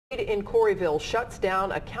In Corryville shuts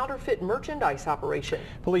down a counterfeit merchandise operation.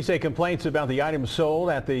 Police say complaints about the items sold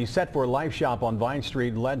at the Set for Life shop on Vine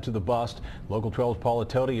Street led to the bust. Local 12's Paula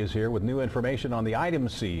Toti is here with new information on the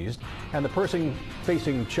items seized and the person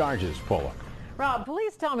facing charges. Paula. Rob,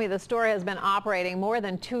 police tell me the store has been operating more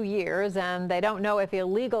than 2 years and they don't know if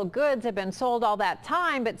illegal goods have been sold all that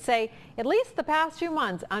time, but say at least the past few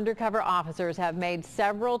months, undercover officers have made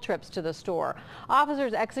several trips to the store.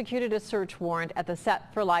 Officers executed a search warrant at the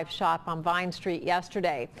Set for Life shop on Vine Street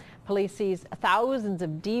yesterday. Police seized thousands of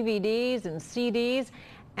DVDs and CDs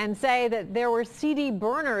and say that there were CD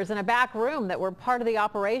burners in a back room that were part of the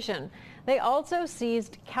operation. They also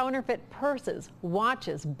seized counterfeit purses,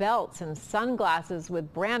 watches, belts, and sunglasses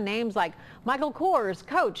with brand names like Michael Kors,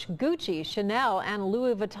 Coach, Gucci, Chanel, and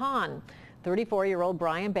Louis Vuitton. 34-year-old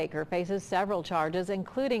Brian Baker faces several charges,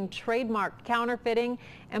 including trademark counterfeiting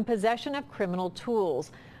and possession of criminal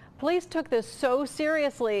tools. Police took this so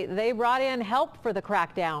seriously, they brought in help for the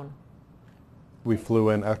crackdown. We flew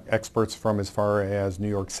in experts from as far as New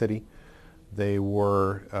York City. They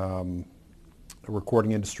were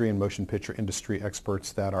recording industry and motion picture industry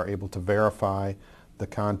experts that are able to verify the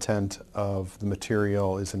content of the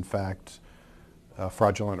material is in fact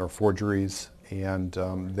fraudulent or forgeries, and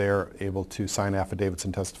they're able to sign affidavits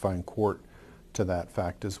and testify in court to that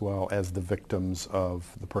fact, as well as the victims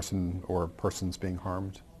of the person or persons being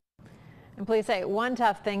harmed. And police say one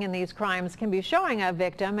tough thing in these crimes can be showing a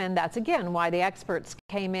victim, and that's again why the experts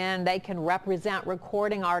came in. They can represent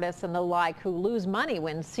recording artists and the like who lose money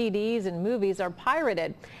when CDs and movies are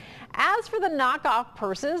pirated. As for the knockoff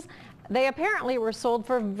purses, they apparently were sold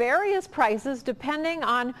for various prices depending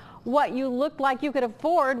on what you looked like you could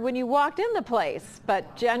afford when you walked in the place.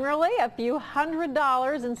 But generally a few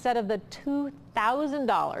 $100s instead of the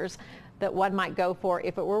 $2,000 that one might go for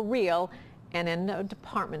if it were real and in a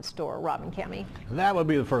department store. Rob and Cammie. That would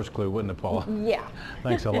be the first clue, wouldn't it, Paula? Yeah.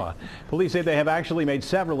 Thanks a lot. Police say they have actually made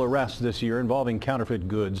several arrests this year involving counterfeit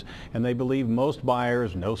goods, and they believe most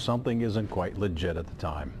buyers know something isn't quite legit at the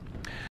time.